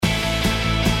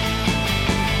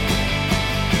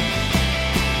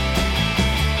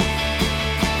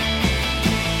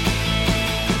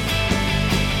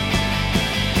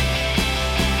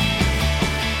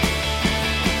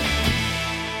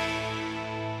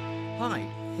Hi,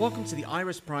 welcome to the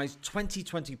Iris Prize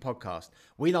 2020 podcast.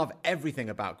 We love everything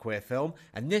about queer film,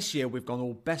 and this year we've gone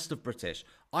all best of British.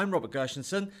 I'm Robert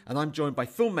Gershenson, and I'm joined by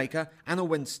filmmaker Anna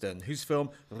Winston, whose film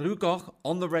Rugor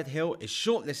on the Red Hill is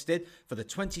shortlisted for the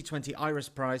 2020 Iris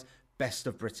Prize Best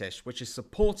of British, which is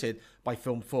supported by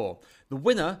Film 4. The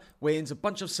winner wins a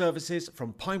bunch of services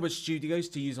from Pinewood Studios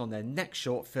to use on their next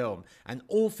short film, and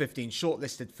all 15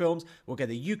 shortlisted films will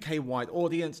get a UK-wide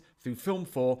audience through Film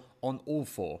 4 on all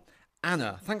four.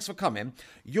 Anna, thanks for coming.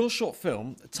 Your short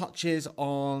film touches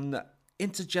on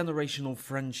intergenerational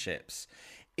friendships.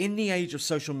 In the age of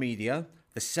social media,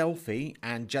 the selfie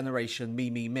and generation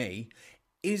me,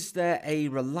 is there a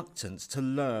reluctance to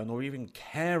learn or even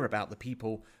care about the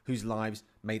people whose lives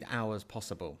made ours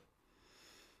possible?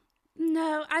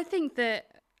 No, I think that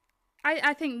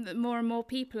more and more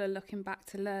people are looking back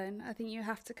to learn. I think you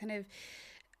have to kind of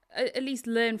at least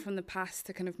learn from the past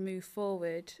to kind of move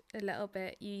forward a little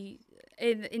bit.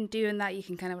 In doing that, you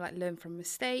can kind of like learn from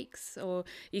mistakes, or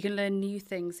you can learn new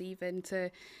things even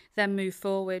to then move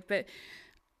forward. But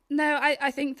no,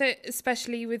 I think that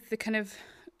especially with the kind of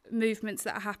movements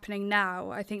that are happening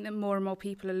now, I think that more and more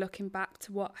people are looking back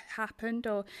to what happened,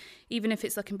 or even if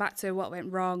it's looking back to what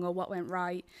went wrong or what went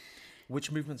right.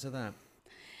 Which movements are that?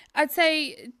 I'd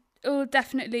say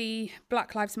definitely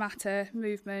Black Lives Matter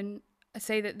movement. I'd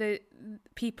say that the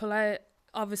people are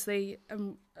obviously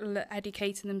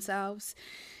educating themselves,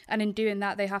 and in doing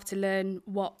that they have to learn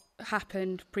what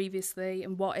happened previously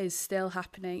and what is still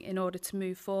happening in order to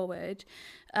move forward.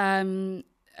 And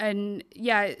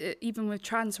yeah, even with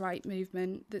trans right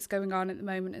movement that's going on at the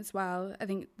moment as well, I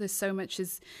think there's so much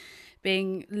is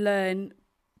being learned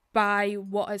by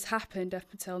what has happened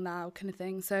up until now, kind of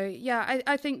thing. So yeah,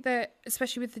 I think that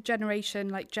especially with the generation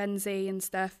like Gen Z and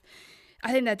stuff,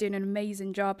 I think they're doing an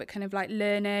amazing job at kind of like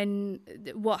learning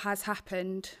what has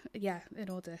happened, in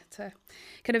order to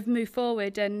kind of move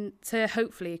forward and to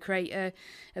hopefully create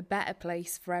a better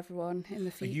place for everyone in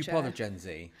the future. Are you part of Gen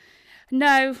Z?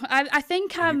 No, I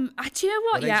think do you know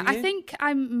what? Yeah, I think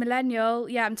I'm millennial.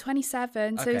 Yeah, I'm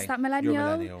 27. So okay. is that millennial?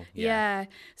 You're millennial. Yeah.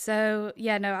 So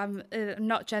yeah, no, I'm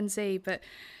not Gen Z, but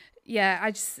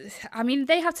yeah, I mean,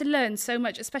 they have to learn so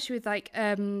much, especially with like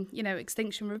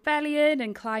Extinction Rebellion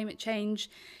and climate change.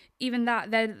 Even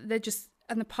that, they're just,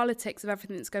 and the politics of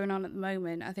everything that's going on at the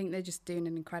moment. I think they're just doing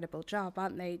an incredible job,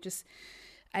 aren't they? Just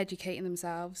educating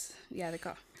themselves. Yeah, they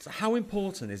got. So how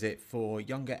important is it for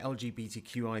younger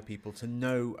LGBTQI people to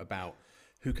know about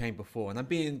who came before? And I'm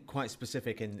being quite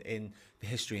specific in the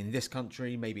history in this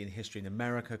country, maybe in history in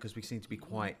America, because we seem to be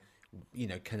quite,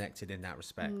 connected in that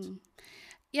respect.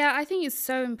 Yeah, I think it's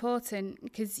so important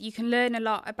because you can learn a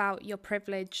lot about your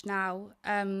privilege now.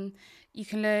 You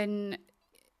can learn,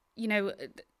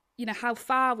 how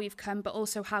far we've come, but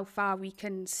also how far we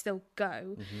can still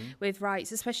go with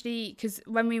rights, especially because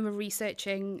when we were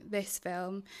researching this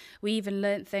film, we even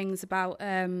learnt things about,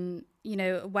 when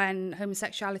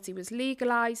homosexuality was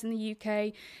legalised in the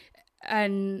UK.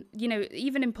 And,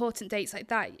 even important dates like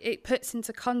that, it puts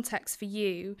into context for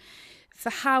you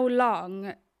for how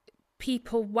long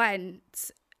people went,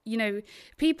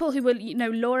 people who were,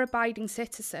 law-abiding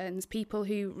citizens, people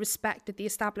who respected the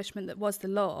establishment that was the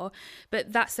law,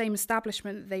 but that same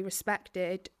establishment that they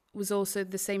respected was also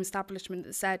the same establishment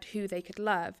that said who they could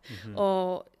love,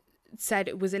 or said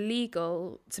it was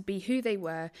illegal to be who they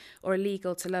were, or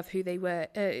illegal to love who they were,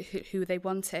 who they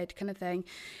wanted, kind of thing.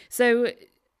 So,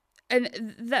 and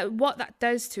what that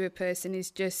does to a person is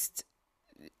just,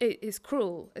 it is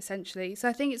cruel, essentially. So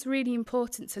I think it's really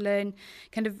important to learn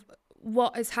kind of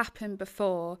what has happened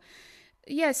before,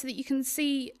 so that you can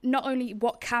see not only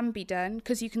what can be done,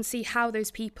 because you can see how those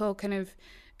people kind of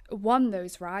won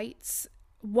those rights,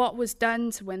 what was done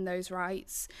to win those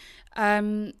rights,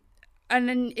 and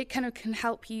then it kind of can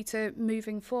help you to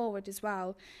moving forward as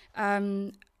well,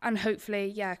 and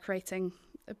hopefully, creating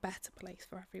a better place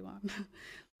for everyone.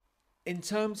 In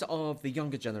terms of the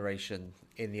younger generation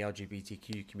in the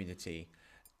LGBTQ community,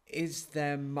 is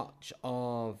there much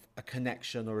of a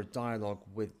connection or a dialogue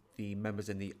with the members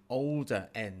in the older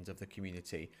end of the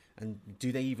community? And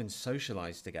do they even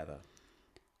socialise together?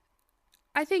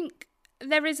 I think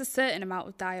there is a certain amount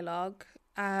of dialogue.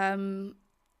 I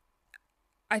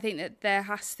think that there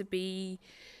has to be,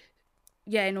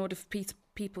 in order for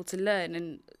people to learn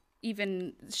and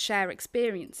even share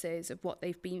experiences of what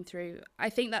they've been through.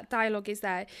 I think that dialogue is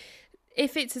there.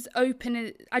 If it's as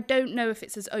open, I don't know if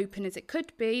it's as open as it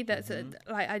could be. That's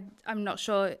I'm not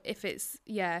sure if it's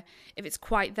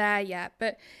quite there yet.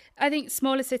 But I think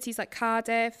smaller cities like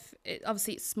Cardiff,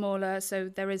 obviously it's smaller, so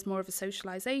there is more of a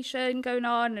socialisation going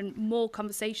on and more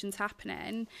conversations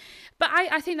happening. But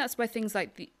I think that's where things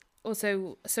like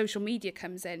also social media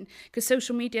comes in, because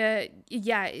social media,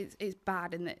 yeah, is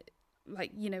bad in that,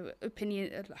 like, you know,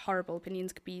 horrible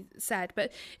opinions could be said,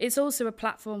 but it's also a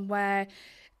platform where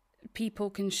people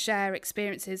can share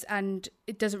experiences, and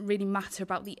it doesn't really matter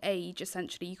about the age.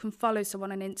 Essentially, you can follow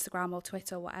someone on Instagram or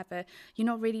Twitter or whatever. You're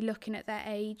not really looking at their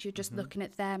age, you're just looking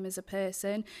at them as a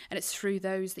person, and it's through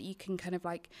those that you can kind of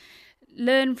like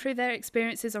learn through their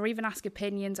experiences, or even ask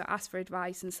opinions or ask for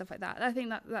advice and stuff like that. I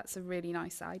think that's a really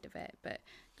nice side of it. But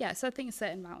yeah, so I think a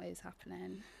certain amount is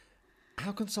happening.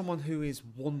 How can someone who is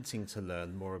wanting to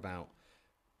learn more about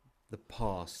the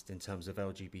past in terms of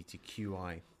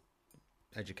LGBTQI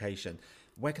education,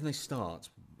 where can they start?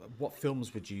 What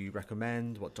films would you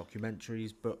recommend? What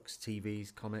documentaries, books,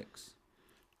 TVs, comics?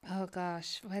 Oh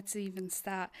gosh, where to even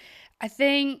start? I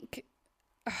think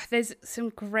there's some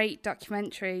great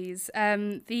documentaries.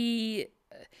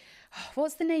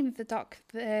 What's the name of the doc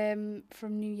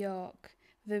from New York?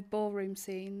 The ballroom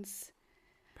scenes.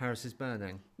 Paris is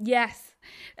Burning. Yes.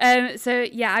 So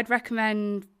yeah, I'd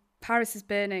recommend Paris is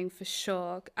Burning for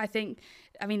sure. I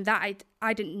mean that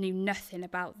I didn't know nothing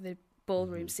about the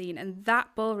ballroom scene, and that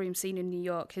ballroom scene in New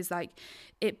York is like,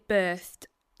 it birthed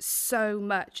so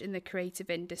much in the creative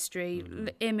industry,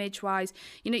 image wise.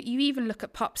 You know, you even look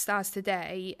at pop stars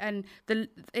today, and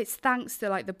it's thanks to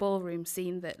like the ballroom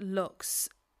scene that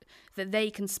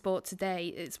they can sport today.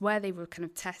 It's where they were kind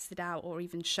of tested out or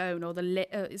even shown, or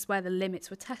it's where the limits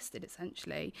were tested,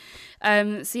 essentially.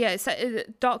 So yeah,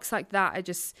 docs like that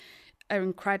are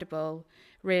incredible,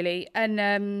 really.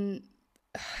 And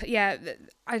yeah,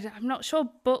 I'm not sure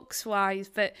books wise,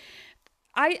 but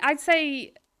I'd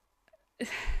say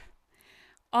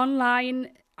online,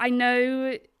 I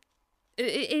know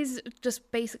it is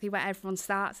just basically where everyone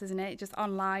starts, isn't it? Just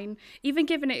online, even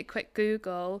giving it a quick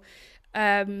Google.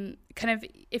 Kind of,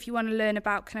 if you want to learn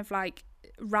about kind of like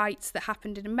rights that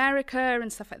happened in America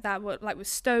and stuff like that, like with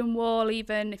Stonewall,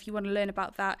 even if you want to learn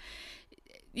about that,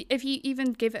 if you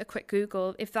even give it a quick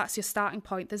Google, if that's your starting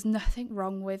point, there's nothing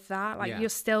wrong with that. Like, you're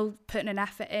still putting an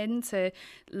effort in to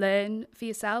learn for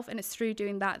yourself, and it's through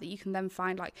doing that you can then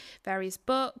find like various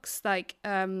books, like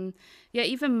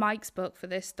even Mike's book for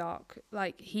this doc,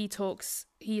 like he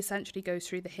essentially goes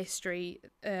through the history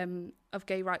of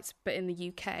gay rights, but in the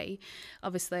UK,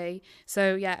 obviously.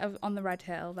 So yeah, On the Red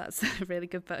Hill, that's a really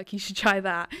good book. You should try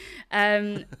that.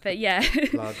 But yeah,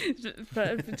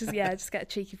 but just get a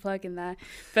cheeky plug in there.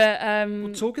 But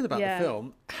well, talking about the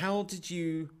film, how did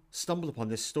you stumble upon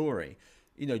this story?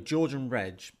 You know, George and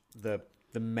Reg, the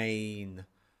main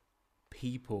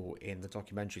people in the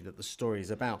documentary that the story is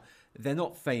about, they're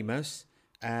not famous,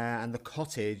 and the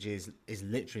cottage is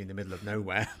literally in the middle of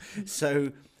nowhere.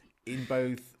 So in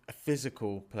both a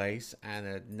physical place and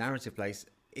a narrative place,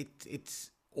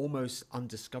 it's almost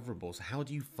undiscoverable. So how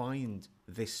do you find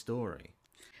this story?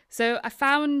 So I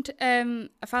found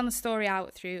the story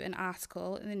out through an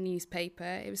article in the newspaper.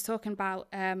 It was talking about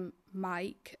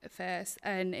Mike first,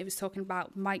 and it was talking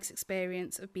about Mike's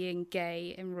experience of being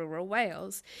gay in rural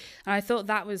Wales. And I thought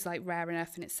that was like rare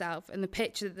enough in itself. And the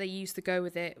picture that they used to go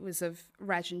with it was of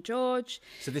Reg and George.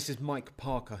 So this is Mike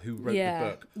Parker, who wrote the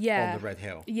book On the Red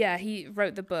Hill. Yeah, he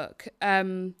wrote the book.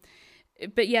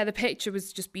 But yeah, the picture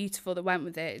was just beautiful that went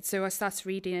with it. So I started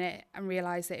reading it and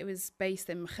realised that it was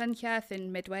based in Machynlleth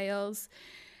in Mid Wales.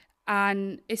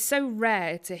 And it's so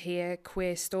rare to hear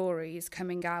queer stories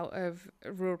coming out of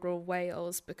rural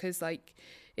Wales, because like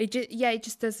it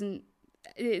just doesn't.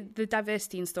 The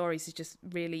diversity in stories is just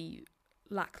really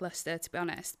lackluster, to be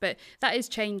honest. But that is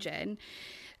changing.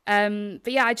 But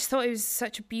yeah, I just thought it was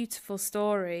such a beautiful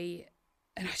story.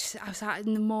 And I was like,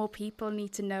 the more people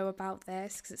need to know about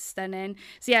this, because it's stunning.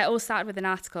 So yeah, it all started with an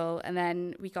article, and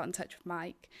then we got in touch with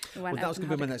Mike. Well, that was going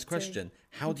to be my next question.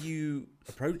 How do you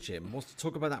approach him?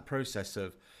 Talk about that process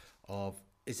of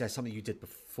is there something you did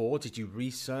before? Did you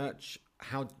research?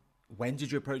 When did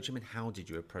you approach him, and how did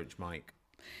you approach Mike?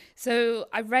 So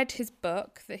I read his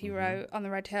book that he wrote, On the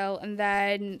Red Hill, and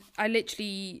then I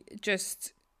literally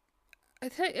just...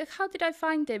 how did I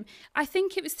find him? I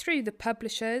think it was through the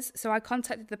publishers. So I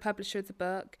contacted the publisher of the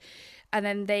book, and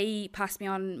then they passed me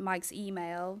on Mike's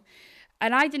email.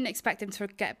 And I didn't expect him to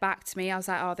get back to me. I was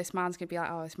like, oh, this man's going to be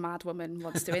like, oh, this mad woman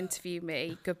wants to interview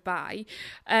me. Goodbye.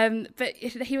 But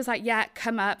he was like, yeah,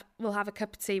 come up. We'll have a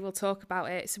cup of tea. We'll talk about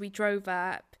it. So we drove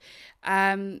up. We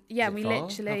far?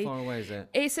 literally... How far away is it?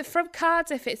 It's from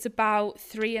Cardiff. It's about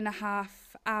 3.5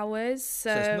 hours.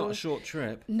 So it's not a short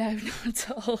trip. No, not at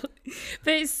all.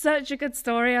 But it's such a good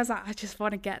story. I was like, I just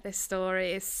want to get this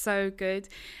story. It's so good.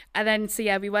 And then, so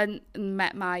yeah, we went and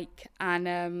met Mike,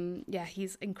 and yeah,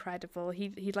 he's incredible.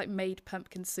 He like made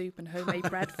pumpkin soup and homemade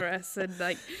bread for us, and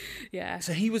like, yeah.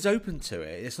 So he was open to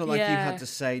it. It's not like you had to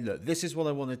say, look, this is what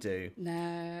I want to do.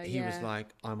 No, he was like,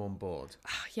 I'm on board.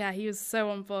 Oh, yeah, he was so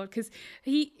on board because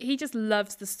he just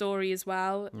loves the story as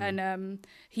well, and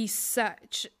he's so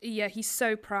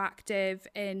proactive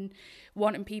in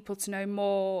wanting people to know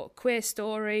more queer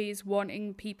stories,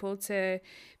 wanting people to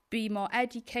be more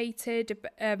educated,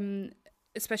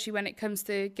 especially when it comes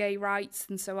to gay rights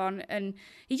and so on. And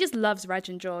he just loves Reg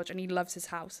and George, and he loves his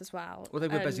house as well. Well, they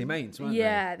were busy mates, weren't they?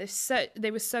 Yeah,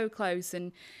 they were so close.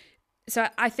 And so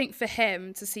I think for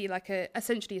him to see like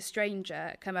essentially a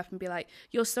stranger come up and be like,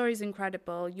 your story's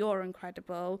incredible, you're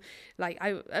incredible, like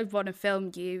I want to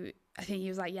film you. I think he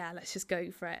was like, yeah, let's just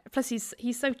go for it. Plus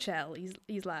he's so chill.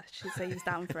 He's lush, so he's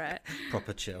down for it.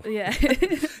 Proper chill. Yeah.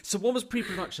 So what was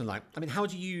pre-production like? I mean, how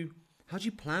do you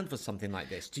plan for something like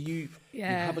this? Do you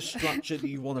have a structure that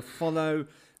you want to follow?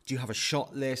 Do you have a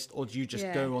shot list, or do you just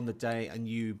go on the day and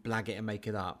you blag it and make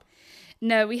it up?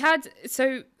 No,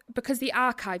 because the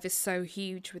archive is so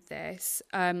huge with this.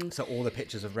 So all the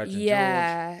pictures of Reg and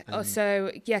George.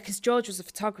 Because George was a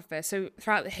photographer. So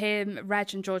throughout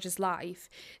Reg and George's life,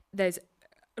 there's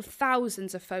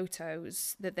thousands of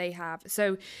photos that they have.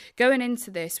 So going into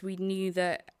this, we knew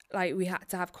that like we had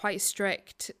to have quite a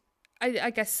strict, I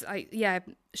guess,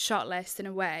 shot list in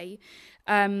a way.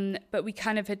 But we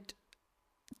kind of had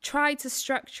tried to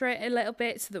structure it a little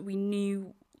bit so that we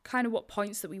knew kind of what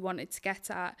points that we wanted to get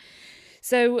at.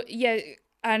 So, yeah,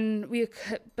 and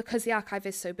because the archive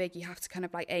is so big, you have to kind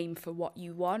of like aim for what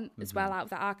you want as well out of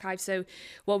the archive. So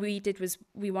what we did was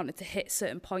we wanted to hit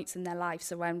certain points in their life.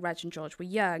 So when Reg and George were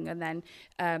young, and then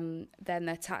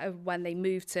when they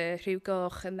moved to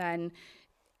Rhugorch, and then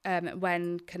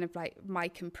when kind of like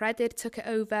Mike and Predyd took it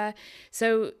over.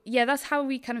 So yeah, that's how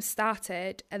we kind of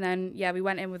started. And then, yeah, we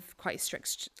went in with quite a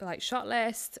strict like shot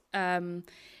list.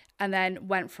 And then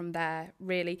went from there,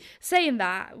 really. Saying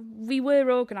that, we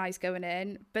were organised going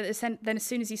in, but then as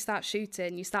soon as you start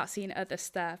shooting, you start seeing other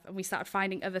stuff, and we started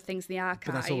finding other things in the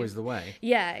archive. But that's always the way.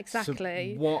 Yeah,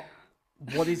 exactly. So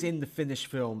what is in the finished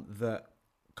film that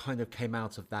kind of came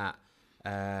out of that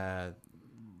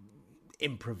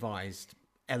improvised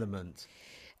element?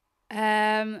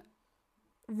 Reg's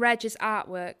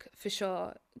artwork, for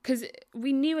sure. Because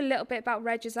we knew a little bit about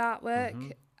Reg's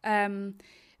artwork.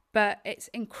 But it's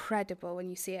incredible when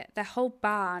you see it. The whole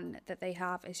barn that they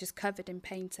have is just covered in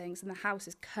paintings, and the house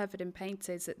is covered in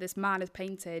paintings that this man has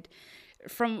painted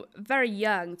from very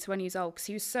young to when he was old, because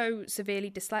he was so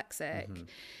severely dyslexic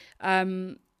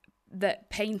that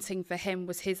painting for him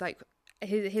was his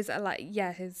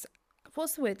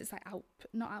what's the word? It's like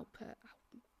not output.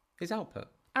 His output.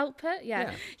 Output,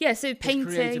 yeah. So painting,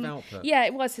 his creative output. Yeah,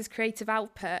 it was his creative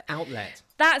output. Outlet.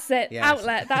 That's it. Yes.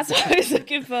 Outlet. That's what I was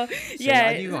looking for. So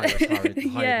I knew Iris hired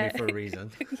me for a reason.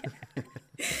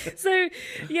 So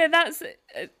yeah, that's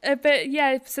a bit.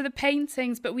 Yeah, so the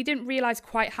paintings, but we didn't realize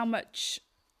quite how much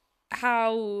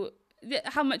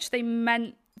they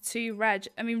meant to Reg.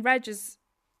 I mean,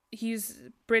 he's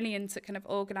brilliant at kind of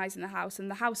organising the house,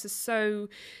 and the house is so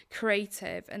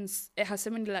creative, and it has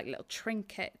so many like little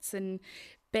trinkets and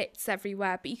bits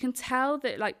everywhere, but you can tell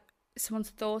that like someone's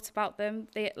thought about them.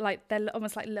 They're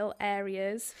almost like little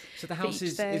areas. So the house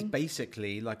is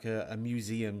basically like a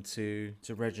museum to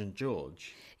Reg and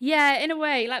George. Yeah, in a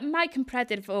way. Like Mike and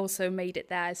Predyd have also made it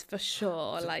theirs for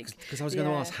sure. Because I was going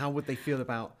to ask, how would they feel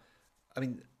about? I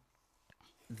mean,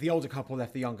 the older couple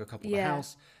left the younger couple the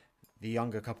house. The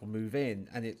younger couple move in,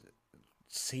 and it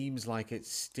seems like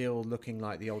it's still looking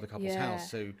like the older couple's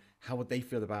house. So how would they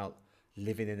feel about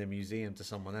living in a museum to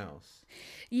someone else?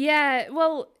 Yeah,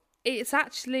 well, it's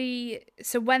actually,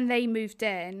 so when they moved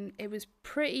in, it was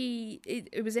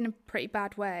it was in a pretty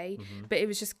bad way, but it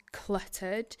was just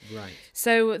cluttered. Right.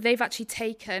 So they've actually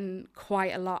taken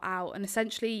quite a lot out and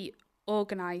essentially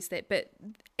organised it, but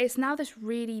it's now this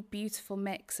really beautiful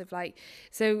mix of like,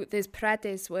 so there's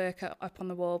Predyd's work up on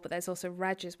the wall, but there's also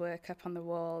Reg's work up on the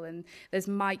wall, and there's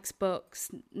Mike's books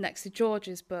next to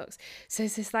George's books. So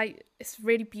it's this like, it's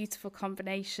really beautiful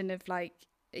combination of like,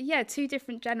 two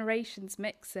different generations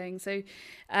mixing. So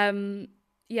it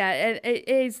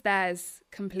is theirs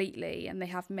completely, and they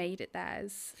have made it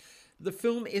theirs. The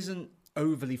film isn't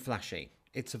overly flashy.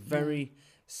 It's a very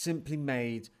simply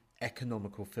made,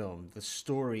 economical film. The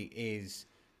story is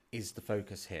the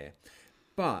focus here,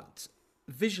 but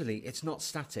visually it's not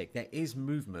static. There is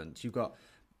movement. You've got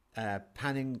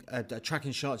panning,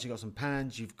 tracking shots. You've got some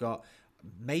pans. You've got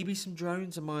maybe some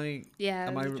drones. Am I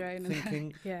drone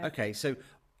thinking? Yeah. Okay, so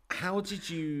how did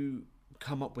you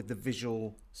come up with the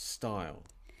visual style?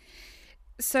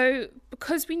 So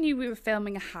because we knew we were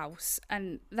filming a house,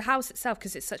 and the house itself,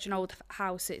 because it's such an old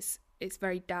house, it's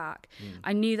very dark.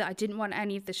 I knew that I didn't want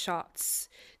any of the shots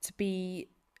to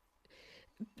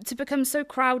become so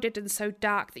crowded and so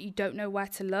dark that you don't know where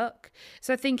to look.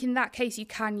 So I think in that case you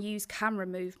can use camera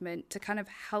movement to kind of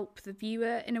help the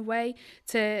viewer in a way,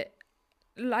 to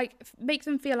like make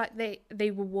them feel like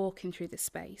they were walking through the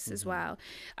space as well.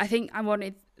 I think I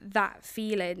wanted that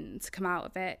feeling to come out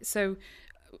of it. So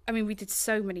I mean, we did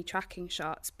so many tracking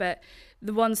shots, but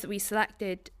the ones that we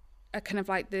selected are kind of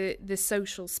like the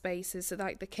social spaces, so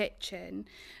like the kitchen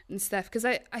and stuff, because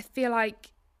I feel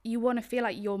like you want to feel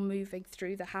like you're moving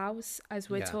through the house as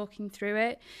we're talking through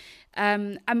it.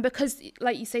 And because,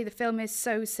 like you say, the film is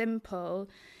so simple,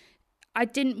 I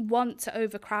didn't want to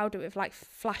overcrowd it with like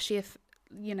flashy,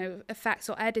 effects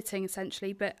or editing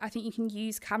essentially. But I think you can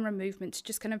use camera movement to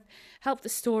just kind of help the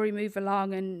story move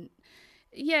along and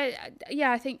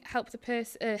I think help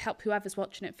help whoever's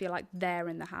watching it feel like they're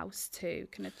in the house too,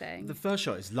 kind of thing. The first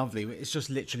shot is lovely. It's just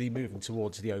literally moving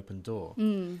towards the open door.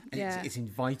 It's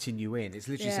inviting you in. It's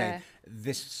literally saying,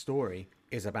 this story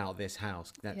is about this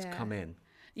house. Let's come in.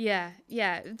 Yeah.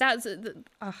 That's.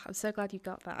 I'm so glad you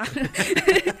got that.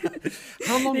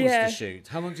 How long was the shoot?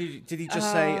 How long did he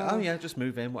just say? Oh yeah, just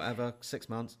move in, whatever. 6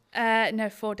 months. No,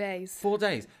 4 days. 4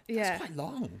 days. That's quite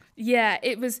long. Yeah,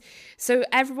 it was. So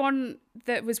everyone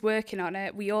that was working on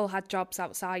it, we all had jobs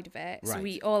outside of it. So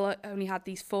we all only had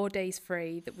these 4 days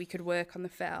free that we could work on the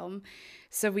film.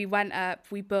 So we went up.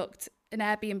 We booked an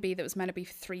Airbnb that was meant to be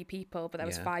for 3 people, but there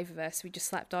was 5 of us. We just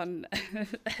slept on. You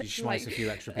schmeiss a few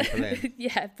extra people in.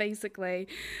 Yeah, basically.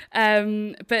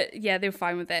 But yeah, they were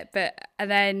fine with it. And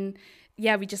then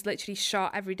we just literally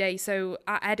shot every day. So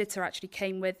our editor actually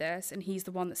came with us, and he's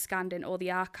the one that scanned in all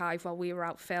the archive while we were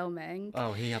out filming.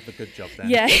 Oh, he had the good job then.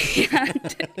 Yeah,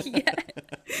 yeah.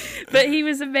 But he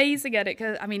was amazing at it,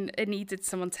 because I mean, it needed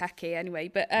someone techie anyway.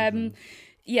 But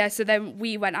so then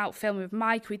we went out filming with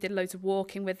Mike. We did loads of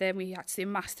walking with him. We had to do a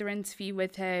master interview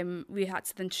with him. We had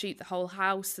to then shoot the whole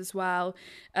house as well.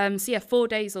 4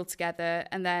 days altogether.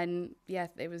 And then,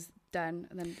 it was done.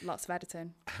 And then lots of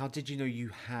editing. How did you know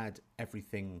you had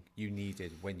everything you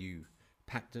needed when you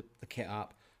packed the kit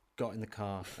up, got in the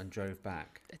car and drove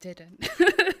back? I didn't.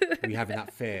 Were you having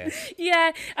that fear?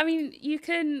 Yeah. I mean, you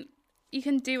can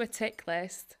do a tick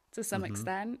list to some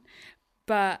extent.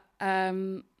 But...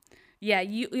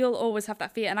 you'll always have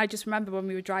that fear. And I just remember when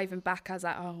we were driving back, I was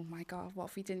like, oh my God, what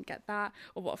if we didn't get that?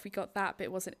 Or what if we got that, but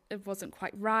it wasn't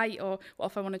quite right? Or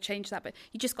what if I want to change that? But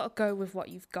you just got to go with what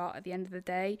you've got at the end of the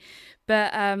day.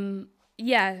 But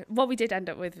what we did end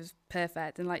up with was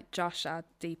perfect. And like Josh, our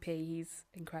DP, he's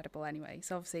incredible anyway.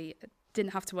 So obviously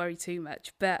didn't have to worry too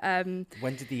much. But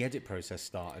when did the edit process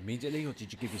start? Immediately, or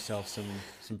did you give yourself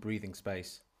some breathing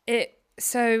space?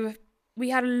 We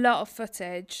had a lot of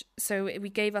footage, so we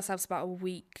gave ourselves about a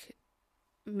week.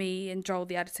 Me and Joel,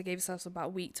 the editor, gave ourselves about a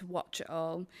week to watch it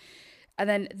all. And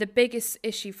then the biggest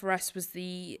issue for us was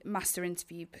the master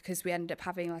interview, because we ended up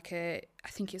having I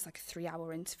think it was like a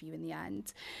 3-hour interview in the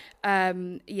end.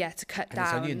 To cut down.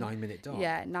 It's only a 9-minute doc.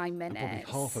 Yeah, 9 minutes. And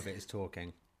probably half of it is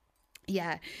talking.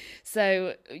 Yeah.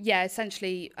 So,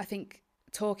 essentially, I think...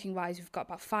 talking wise, we've got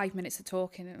about 5 minutes of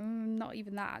talking, not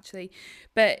even that actually,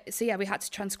 but we had to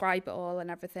transcribe it all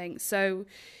and everything. So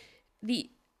the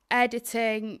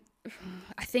editing,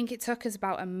 I think it took us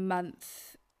about a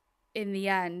month in the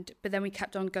end, but then we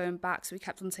kept on going back, so we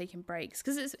kept on taking breaks,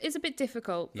 because it's a bit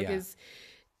difficult, because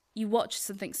you watch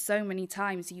something so many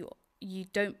times,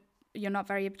 you're not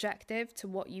very objective to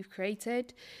what you've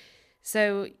created.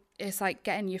 So it's like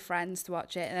getting your friends to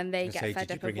watch it, and then they get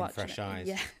fed up of watching fresh it. eyes?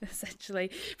 Yeah, essentially.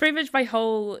 Pretty much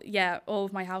all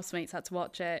of my housemates had to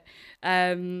watch it.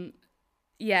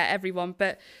 Everyone.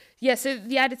 But so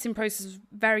the editing process was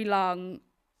very long,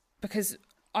 because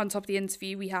on top of the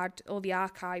interview, we had all the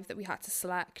archive that we had to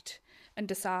select and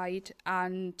decide.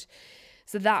 And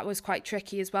so that was quite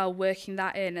tricky as well, working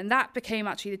that in. And that became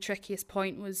actually the trickiest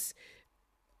point, was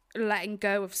letting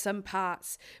go of some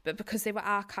parts. But because they were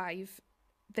archive,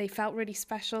 they felt really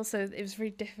special, so it was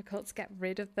really difficult to get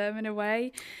rid of them in a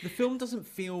way. The film doesn't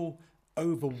feel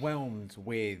overwhelmed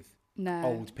with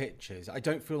old pictures. I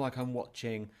don't feel like I'm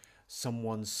watching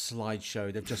someone's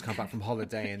slideshow. They've just come back from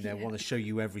holiday and they want to show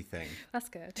you everything. That's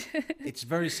good. It's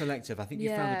very selective. I think you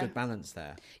found a good balance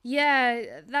there.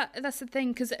 Yeah, that's the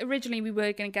thing, because originally we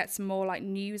were going to get some more like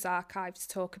news archives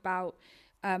to talk about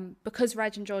because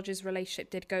Reg and George's relationship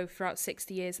did go throughout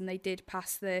 60 years and they did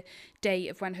pass the date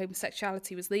of when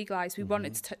homosexuality was legalised, we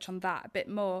wanted to touch on that a bit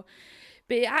more.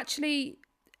 But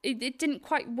it didn't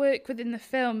quite work within the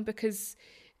film because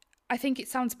I think it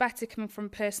sounds better coming from a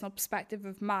personal perspective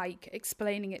of Mike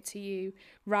explaining it to you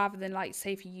rather than, like,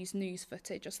 say if you use news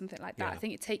footage or something like that. Yeah. I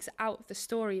think it takes it out of the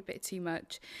story a bit too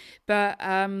much. But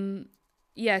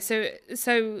yeah, so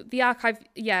the archive,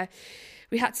 yeah,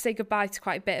 we had to say goodbye to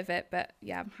quite a bit of it, but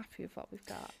yeah, I'm happy with what we've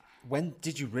got. When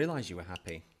did you realise you were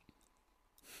happy?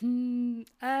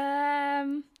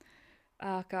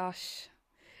 Oh gosh,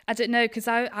 I don't know, because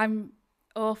I'm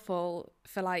awful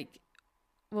for, like,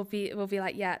 we'll be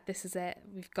like, yeah, this is it,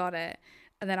 we've got it,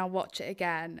 and then I'll watch it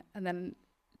again, and then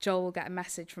Joel will get a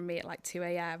message from me at like 2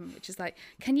 a.m, which is like,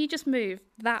 can you just move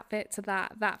that bit to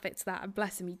that bit to that, and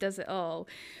bless him, he does it all.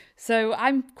 So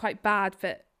I'm quite bad,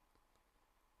 but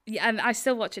yeah, and I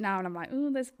still watch it now and I'm like, oh,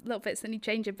 there's little bits that need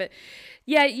changing, but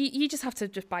yeah, you just have to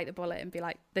just bite the bullet and be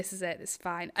like, this is it, this is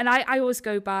fine. And I always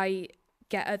go by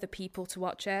get other people to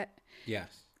watch it.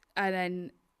 Yes. And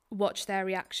then watch their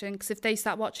reaction, because if they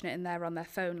start watching it and they're on their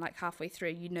phone like halfway through,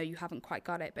 you know you haven't quite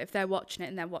got it. But if they're watching it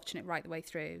and they're watching it right the way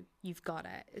through, you've got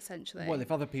it, essentially. Well,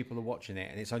 if other people are watching it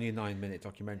and it's only a 9-minute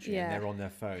documentary and they're on their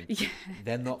phone,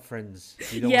 they're not friends.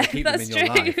 You don't want to keep them in your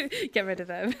life. Get rid of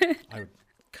them. I would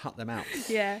cut them out.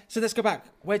 Yeah. So let's go back.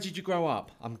 Where did you grow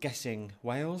up? I'm guessing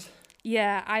Wales?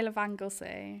 Yeah, Isle of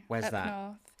Anglesey. Where's up that?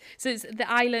 North. So it's the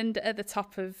island at the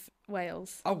top of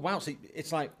Wales. Oh, wow. So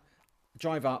it's like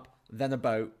drive up, then a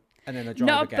boat, and then a drive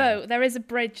Not again. a boat. There is a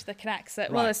bridge that connects it.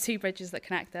 Right. Well, there's 2 bridges that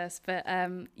connect us. But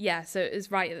yeah, so it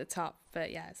was right at the top.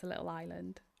 But yeah, it's a little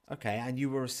island. Okay, and you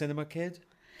were a cinema kid?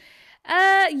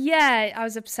 Yeah, I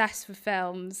was obsessed with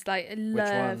films. Like, I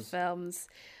love ones? films.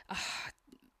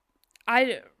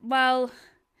 I'd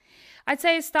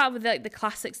say it started with like the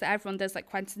classics that everyone does, like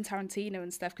Quentin Tarantino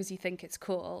and stuff, because you think it's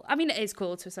cool. I mean, it is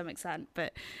cool to some extent,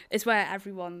 but it's where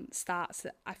everyone starts.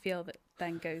 I feel that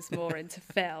then goes more into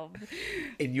film.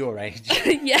 In your age?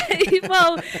 Yeah,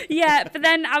 well, yeah. But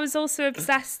then I was also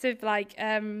obsessed with like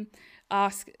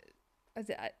ask.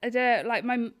 I don't like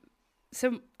my.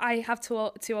 So I have two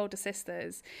older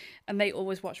sisters, and they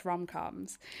always watch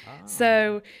rom-coms.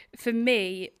 So for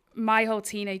me, my whole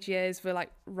teenage years were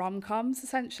like rom-coms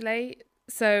essentially.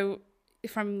 So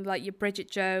from like your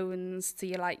Bridget Jones to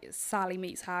your like Sally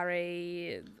Meets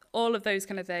Harry, all of those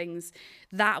kind of things,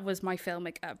 that was my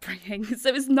filmic upbringing. So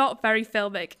it was not very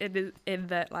filmic in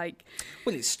that, like.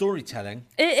 Well, it's storytelling.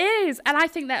 It is, and I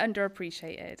think they're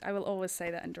underappreciated. I will always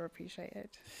say they're underappreciated.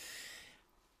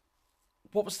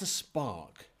 What was the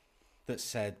spark that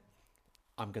said,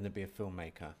 I'm going to be a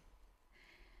filmmaker?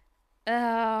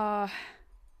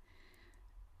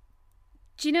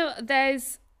 Do you know,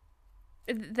 there's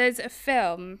a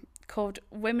film called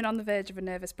Women on the Verge of a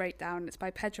Nervous Breakdown. It's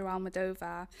by Pedro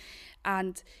Almodovar,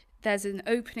 and there's an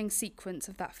opening sequence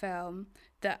of that film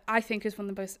that I think is one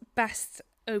of the best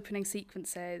opening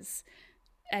sequences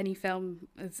any film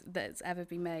that's ever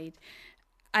been made.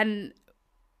 And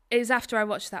it was after I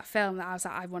watched that film that I was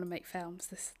like, I want to make films.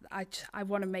 I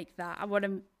want to make that.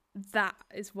 That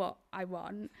is what I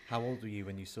want. How old were you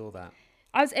when you saw that?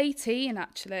 I was 18,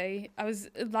 actually. I was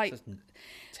like... Just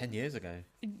 10 years ago.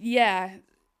 Yeah.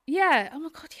 Yeah. Oh my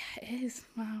God, yeah, it is.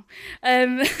 Wow.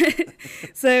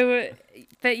 So,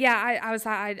 but yeah, I was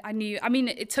like, I knew... I mean,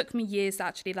 it took me years to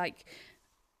actually, like,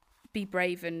 be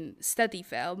brave and study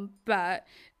film, but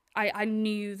I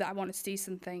knew that I wanted to do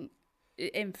something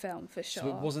in film for sure. So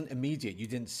it wasn't immediate. You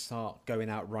didn't start going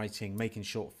out writing, making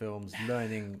short films,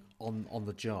 learning on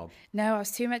the job. No, I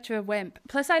was too much of a wimp.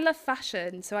 Plus, I love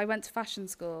fashion, so I went to fashion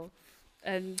school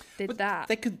and did that.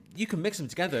 You can mix them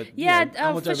together. Yeah, you know, for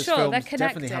Almodovar's sure. films They're connected.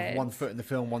 definitely have one foot in the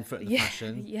film, one foot in the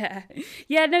fashion. Yeah.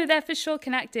 No, they're for sure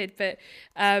connected. But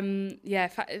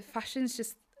fashion's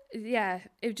just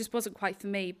it just wasn't quite for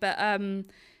me. But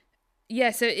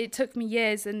so it took me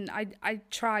years, and I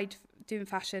tried doing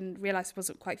fashion, realised it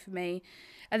wasn't quite for me.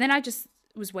 And then I just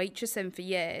was waitressing for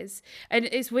years. And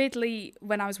it's weirdly,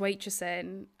 when I was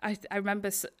waitressing, I remember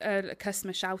a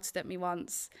customer shouted at me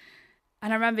once.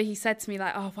 And I remember he said to me,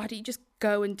 like, oh, why don't you just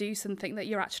go and do something that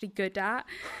you're actually good at?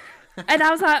 And I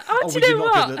was like, do you know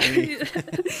what?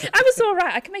 I was all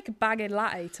right. I can make a banging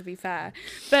latte, to be fair.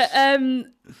 But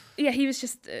he was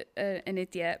just an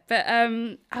idiot. But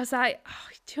I was like,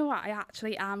 do you know what? I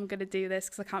actually am going to do this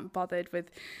because I can't be bothered with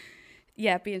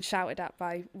being shouted at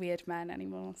by weird men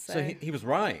anymore. So he was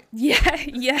right. Yeah.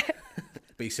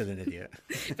 But he's still an idiot.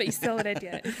 But he's still an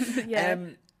idiot. Yeah.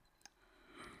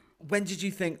 When did you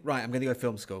think, right, I'm going to go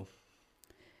film school?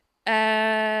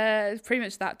 Pretty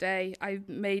much that day. I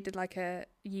made like a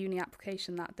uni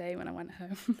application that day when I went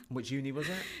home. Which uni was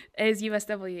it? It was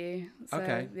USW. So,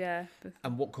 Okay. Yeah.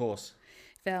 And what course?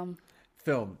 Film.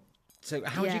 Film. So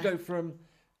how did you Yeah. go from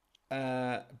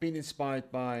being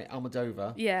inspired by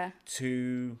Almodovar Yeah.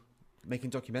 to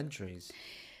making documentaries?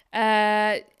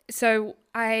 So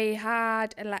I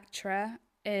had a lecturer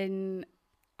on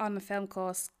the film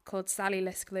course called Sally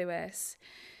Lisk Lewis,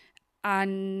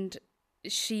 and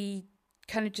she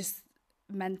kind of just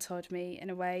mentored me in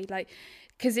a way, like,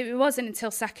 because it wasn't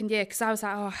until second year, because I was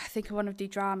like, oh, I think I want to do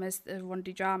dramas,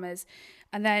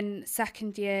 and then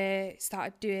second year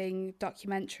started doing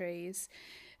documentaries,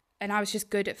 and I was just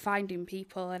good at finding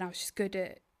people, and I was just good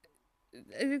at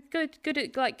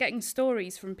like getting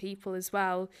stories from people as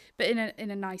well, but in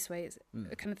a nice way, it's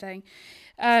kind of thing.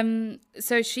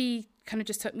 So she kind of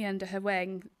just took me under her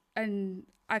wing, and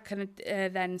I kind of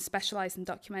then specialised in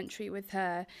documentary with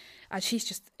her, and she's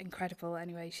just incredible.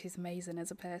 Anyway, she's amazing as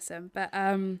a person. But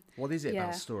what is it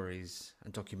about stories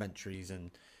and documentaries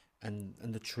and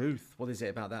the truth? What is it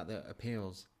about that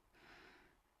appeals?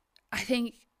 I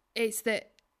think it's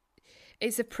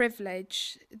a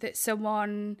privilege that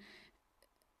someone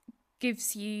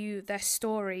gives you their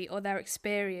story or their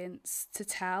experience to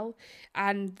tell,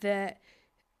 and that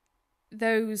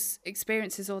those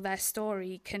experiences or their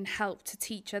story can help to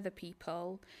teach other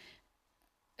people.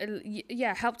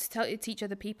 Help to teach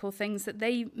other people things that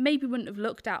they maybe wouldn't have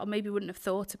looked at or maybe wouldn't have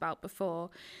thought about before.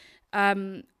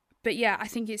 But yeah, I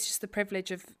think it's just the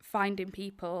privilege of finding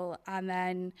people, and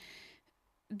then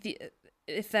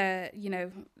if they're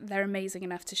amazing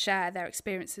enough to share their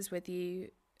experiences with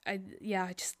you. I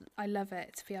love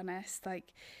it, to be honest.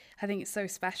 Like, I think it's so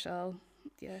special.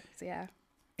 Yeah.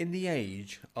 In the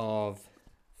age of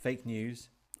fake news,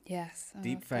 yes,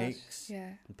 deep fakes,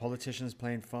 and politicians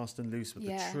playing fast and loose with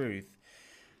the truth,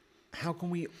 how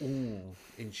can we all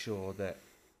ensure that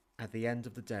at the end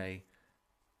of the day,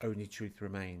 only truth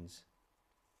remains?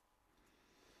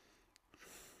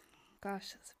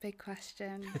 Gosh, that's a big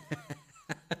question.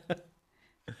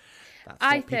 That's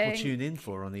what people tune in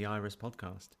for on the Iris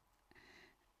podcast.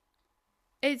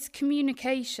 It's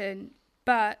communication,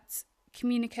 but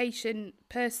communication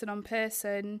person on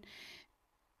person,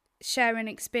 sharing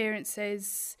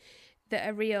experiences that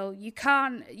are real. You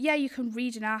can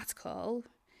read an article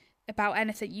about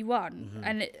anything you want,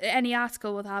 and any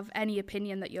article will have any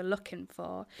opinion that you're looking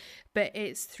for, but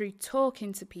it's through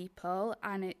talking to people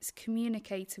and it's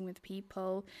communicating with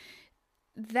people,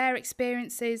 their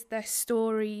experiences, their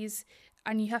stories,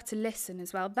 and you have to listen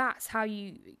as well. That's how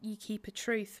you keep a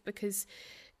truth, because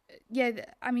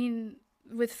I mean,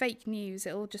 with fake news,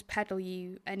 it'll just peddle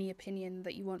you any opinion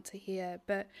that you want to hear.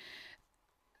 But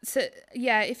so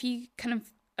if you kind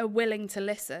of are willing to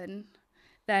listen,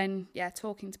 then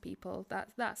talking to people,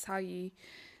 that's how you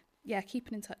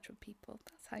keeping in touch with people.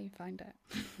 That's how you find it.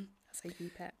 That's how you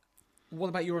keep it. What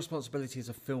about your responsibility as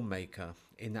a filmmaker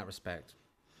in that respect?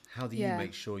 How do you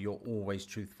make sure you're always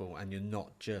truthful and you're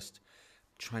not just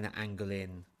trying to angle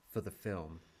in for the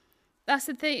film? That's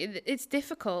the thing. It's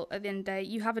difficult at the end of the day.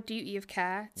 You have a duty of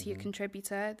care to your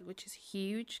contributor, which is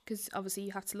huge, because obviously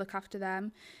you have to look after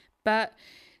them. But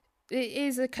it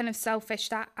is a kind of selfish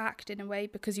act in a way,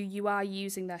 because you are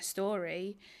using their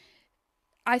story.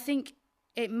 I think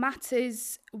it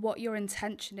matters what your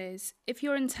intention is. If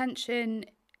your intention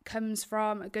comes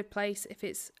from a good place, if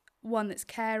it's one that's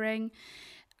caring,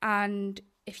 and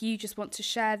if you just want to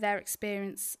share their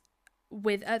experience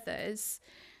with others,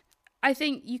 I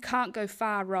think you can't go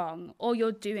far wrong. All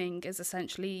you're doing is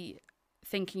essentially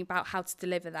thinking about how to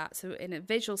deliver that. So in a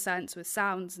visual sense with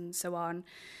sounds and so on.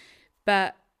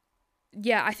 But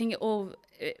I think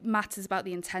it matters about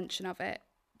the intention of it.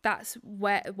 That's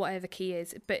where the key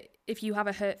is. But if you have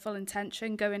a hurtful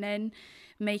intention going in,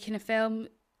 making a film,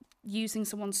 using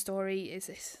someone's story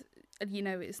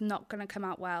it's not going to come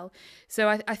out well. So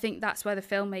I think that's where the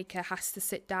filmmaker has to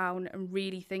sit down and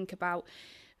really think about,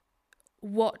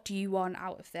 what do you want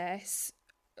out of this?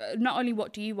 Not only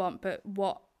what do you want, but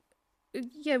what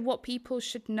people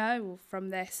should know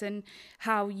from this, and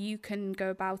how you can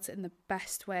go about it in the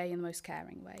best way and the most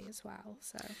caring way as well.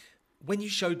 So, when you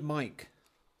showed Mike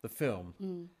the film,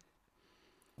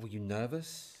 were you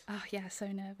nervous? Oh yeah, so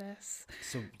nervous.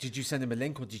 So did you send him a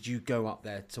link, or did you go up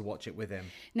there to watch it with him?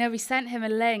 No, we sent him a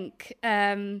link.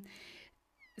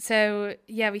 So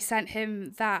we sent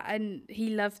him that, and he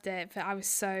loved it. But I was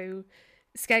so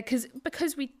scared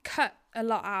because we cut a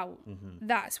lot out.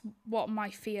 That's what my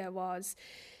fear was.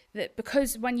 that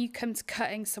because when you come to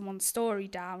cutting someone's story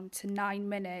down to 9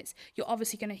 minutes, you're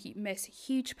obviously going to miss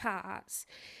huge parts.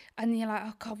 And you're like,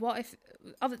 oh God, what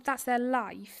if that's their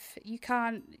life? You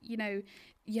can't,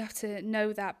 you have to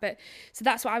know that. But so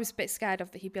that's what I was a bit scared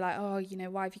of, that he'd be like, oh,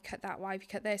 why have you cut that? Why have you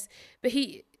cut this? But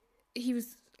he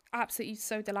was absolutely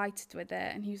so delighted with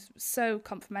it, and he was so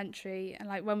complimentary. And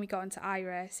like when we got into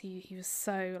Iris, he was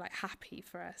so like happy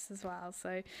for us as well.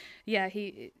 So yeah,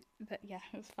 it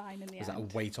was fine in the end. Was that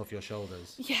a weight off your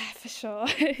shoulders? Yeah, for sure.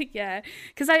 Yeah,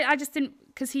 because I just didn't,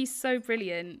 because he's so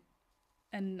brilliant,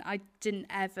 and I didn't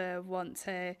ever want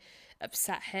to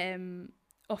upset him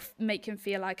or make him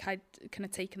feel like I'd kind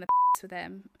of taken the piss with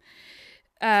him.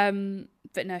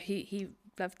 But no, he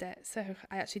loved it, so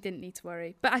I actually didn't need to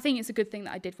worry. But I think it's a good thing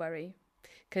that I did worry,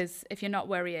 because if you're not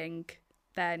worrying,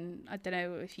 then I don't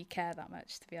know if you care that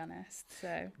much, to be honest.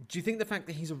 So do you think the fact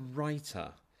that he's a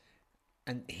writer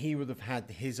and he would have had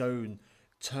his own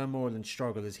turmoil and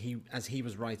struggle as he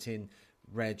was writing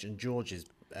Reg and George's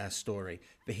story,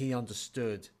 that he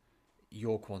understood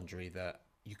your quandary that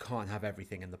you can't have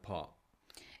everything in the pot?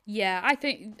 Yeah, I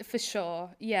think for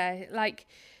sure. Yeah, like,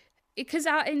 because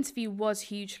our interview was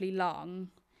hugely long,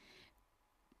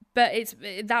 but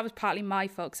that was partly my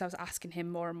fault, because I was asking him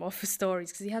more and more for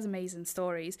stories, because he has amazing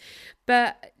stories.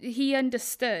 But he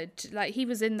understood, like, he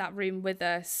was in that room with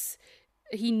us.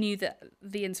 He knew that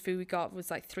the interview we got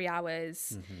was like 3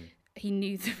 hours. Mm-hmm. He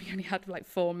knew that we only had like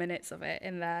 4 minutes of it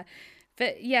in there.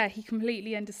 But yeah, he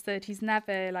completely understood. He's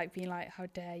never like been like, how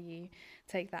dare you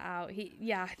take that out?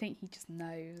 I think he just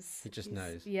knows. He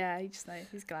knows. Yeah, he just knows.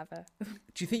 He's clever. Do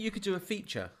you think you could do a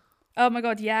feature? Oh my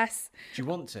God, yes. Do you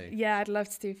want to? Yeah, I'd love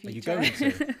to do a feature. Are you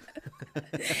going to?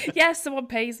 Yes, someone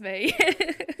pays me.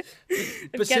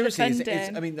 But seriously,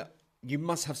 I mean, you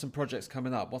must have some projects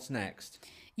coming up. What's next?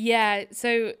 Yeah,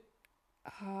 so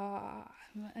I'm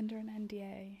under an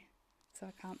NDA, so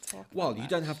I can't talk. Well, you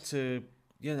don't have to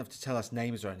tell us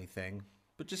names or anything,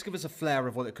 but just give us a flair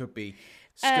of what it could be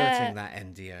skirting that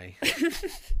NDA.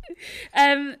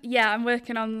 Yeah, I'm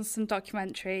working on some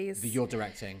documentaries. That you're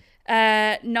directing?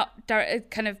 Not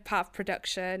kind of part of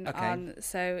production. Okay.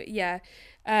 So yeah.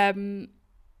 Sorry,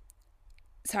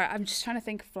 I'm just trying to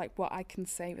think of like what I can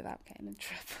say without getting in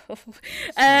trouble.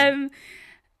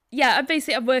 Yeah,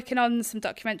 I'm working on some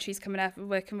documentaries coming up. I'm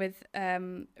working with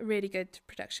a really good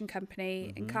production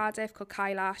company in Cardiff called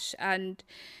Kailash. And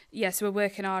yeah, so we're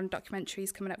working on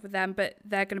documentaries coming up with them, but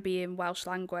they're going to be in Welsh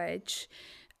language,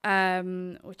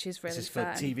 which is really fun. Is this for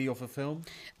TV or for film?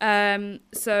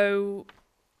 So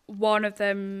one of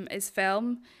them is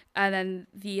film, and then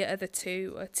the other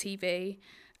two are TV.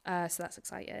 So that's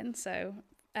exciting. So,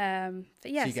 but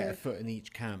yeah. So you get a foot in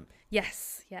each camp.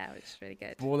 Yes, yeah, which is really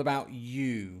good. But what about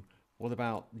you? What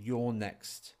about your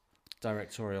next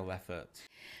directorial effort?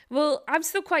 Well, I'm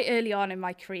still quite early on in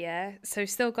my career, so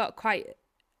still got quite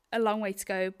a long way to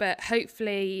go, but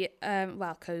hopefully,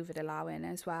 COVID allowing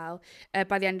as well,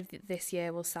 by the end of this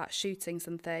year, we'll start shooting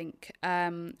something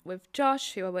with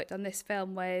Josh, who I worked on this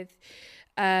film with.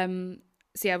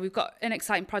 So yeah, we've got an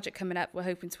exciting project coming up. We're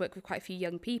hoping to work with quite a few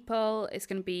young people. It's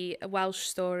going to be a Welsh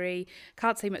story.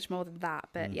 Can't say much more than that,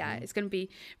 but yeah, it's going to be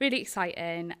really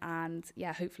exciting, and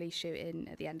yeah, hopefully shooting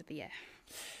at the end of the year.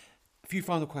 A few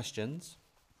final questions.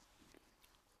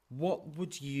 What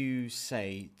would you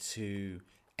say to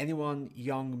anyone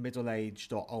young,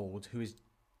 middle-aged or old who is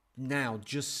now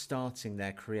just starting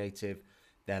their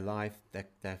life,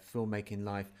 their filmmaking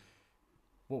life?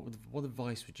 What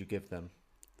advice would you give them?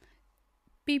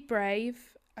 Be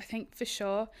brave, I think, for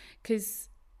sure, because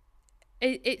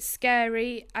it's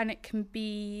scary and it can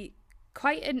be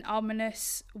quite an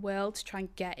ominous world to try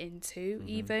and get into,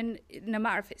 even no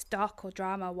matter if it's dark or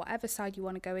drama, whatever side you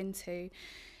want to go into.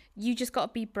 You just got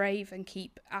to be brave and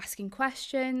keep asking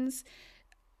questions,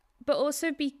 but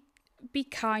also be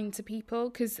kind to people,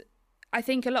 because I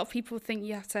think a lot of people think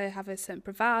you have to have a certain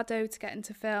bravado to get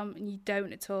into film, and you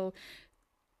don't at all.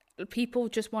 People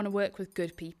just want to work with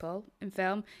good people in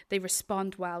film. They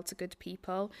respond well to good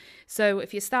people. So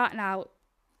if you're starting out,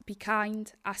 be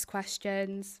kind, ask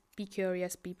questions, be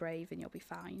curious, be brave, and you'll be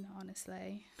fine,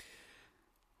 honestly.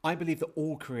 I believe that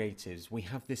all creatives, we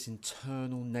have this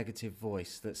internal negative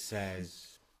voice that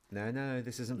says, no,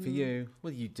 this isn't for you.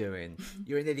 What are you doing?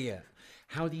 You're an idiot.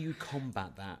 How do you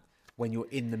combat that when you're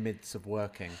in the midst of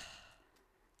working?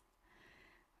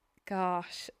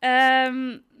 Gosh.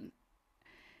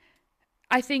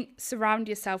 I think surround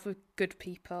yourself with good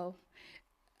people.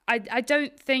 I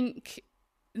don't think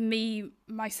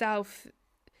myself,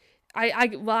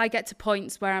 I get to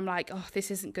points where I'm like, oh,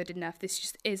 this isn't good enough. This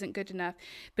just isn't good enough,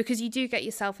 because you do get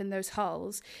yourself in those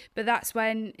holes. But that's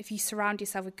when, if you surround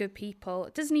yourself with good people,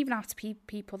 it doesn't even have to be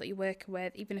people that you're working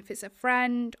with, even if it's a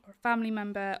friend or a family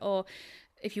member, or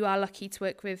if you are lucky to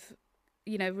work with,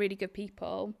 you know, really good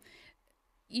people.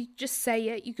 You just say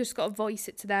it. You just got to voice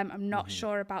it to them. I'm not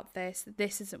sure about this.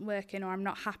 This isn't working, or I'm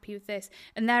not happy with this.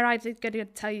 And they're either going to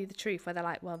tell you the truth, where they're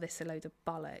like, well, this is a load of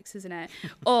bollocks, isn't it?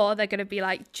 Or they're going to be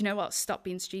like, do you know what? Stop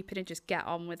being stupid and just get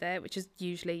on with it, which is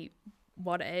usually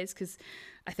what it is, because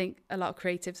I think a lot of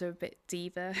creatives are a bit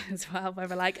diva as well, where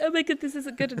we're like, oh my god, this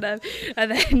isn't good enough.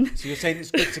 And then so you're saying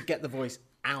it's good to get the voice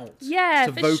out. Yeah,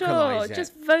 to for vocalize sure. it.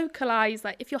 Just vocalize,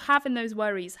 like, if you're having those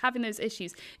worries, having those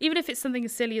issues, even if it's something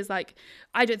as silly as like,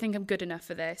 I don't think I'm good enough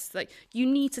for this, like, you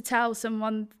need to tell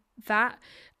someone that,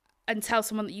 and tell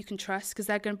someone that you can trust, because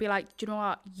they're going to be like, do you know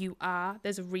what, you are,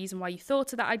 there's a reason why you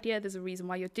thought of that idea, there's a reason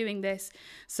why you're doing this.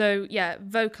 So yeah,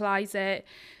 vocalize it,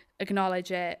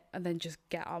 acknowledge it, and then just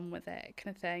get on with it,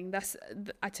 kind of thing.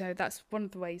 I don't know, that's one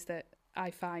of the ways that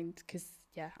I find, because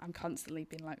yeah, I'm constantly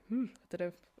being like, I don't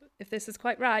know if this is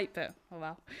quite right, but oh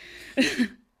well.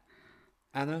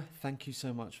 Anna, thank you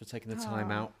so much for taking the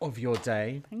time out of your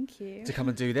day Thank you to come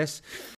and do this.